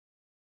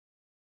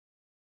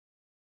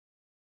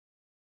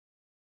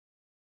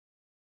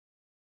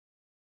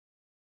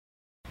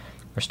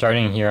We're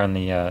starting here on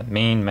the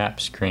main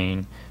map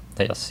screen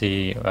that you'll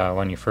see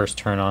when you first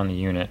turn on the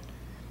unit,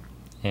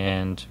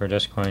 and we're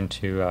just going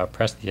to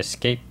press the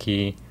escape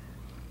key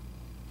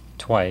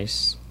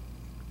twice,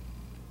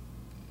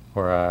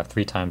 or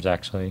 3 times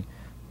actually,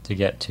 to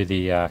get to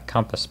the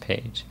compass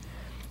page.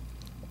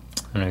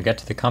 When we get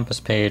to the compass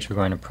page, we're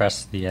going to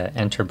press the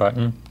enter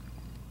button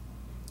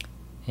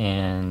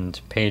and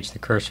page the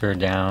cursor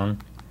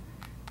down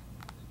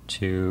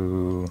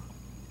to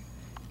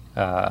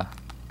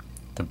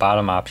the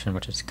bottom option,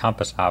 which is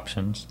compass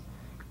options,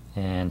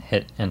 and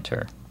hit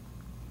enter.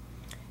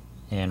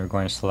 And we're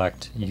going to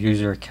select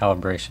user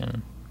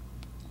calibration.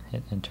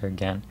 Hit enter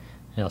again.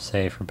 It'll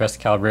say, for best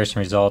calibration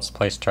results,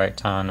 place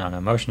Triton on a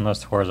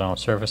motionless horizontal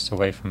surface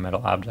away from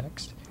metal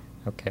objects.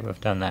 Okay,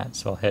 we've done that,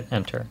 so we'll hit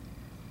enter.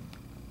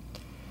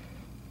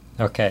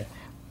 Okay,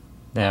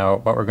 now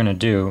what we're going to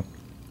do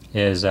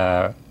is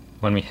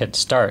when we hit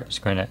start, it's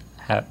going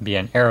to be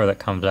an arrow that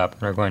comes up,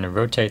 and we're going to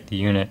rotate the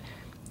unit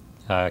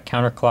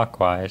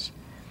counterclockwise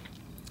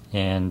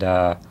and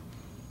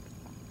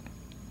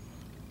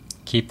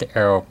keep the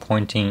arrow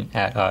pointing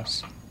at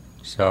us.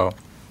 So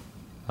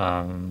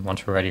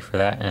once we're ready for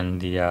that and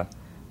the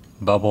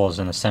bubble is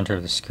in the center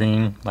of the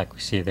screen like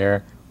we see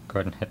there, go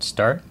ahead and hit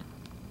start,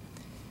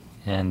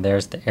 and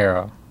there's the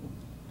arrow.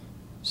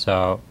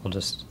 So we'll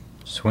just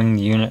swing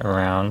the unit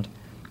around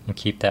and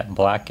keep that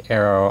black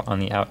arrow on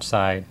the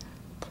outside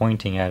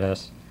pointing at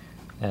us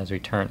as we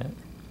turn it.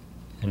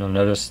 And you'll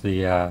notice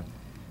the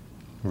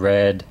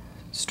red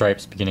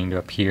stripes beginning to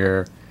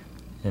appear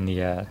in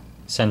the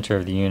center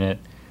of the unit.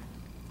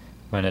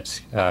 When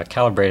it's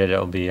calibrated, it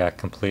will be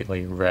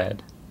completely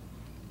red.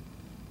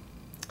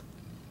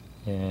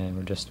 And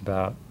we're just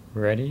about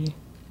ready.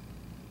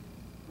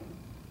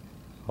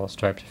 All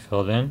stripes are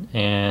filled in,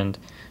 and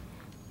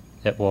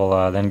it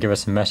will then give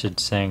us a message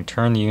saying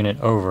turn the unit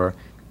over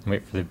and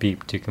wait for the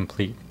beep to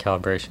complete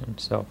calibration.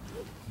 So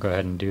go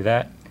ahead and do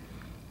that.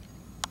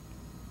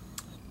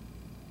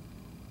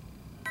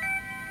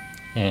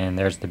 And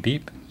there's the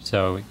beep.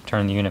 So we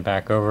turn the unit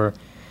back over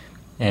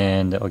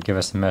and it will give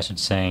us a message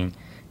saying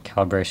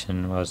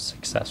calibration was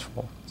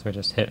successful. So we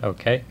just hit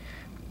OK,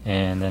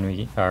 and then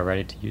we are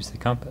ready to use the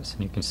compass.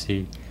 And you can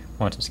see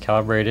once it's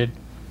calibrated,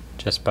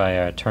 just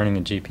by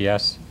turning the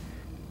GPS,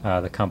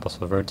 the compass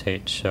will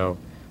rotate to show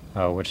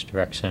which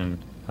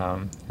direction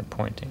you're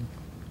pointing.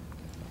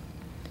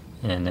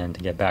 And then to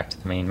get back to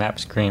the main map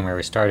screen where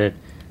we started,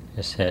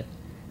 just hit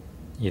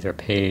either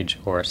page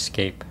or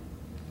escape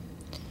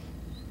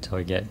until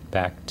we get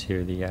back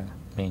to the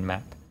main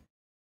map.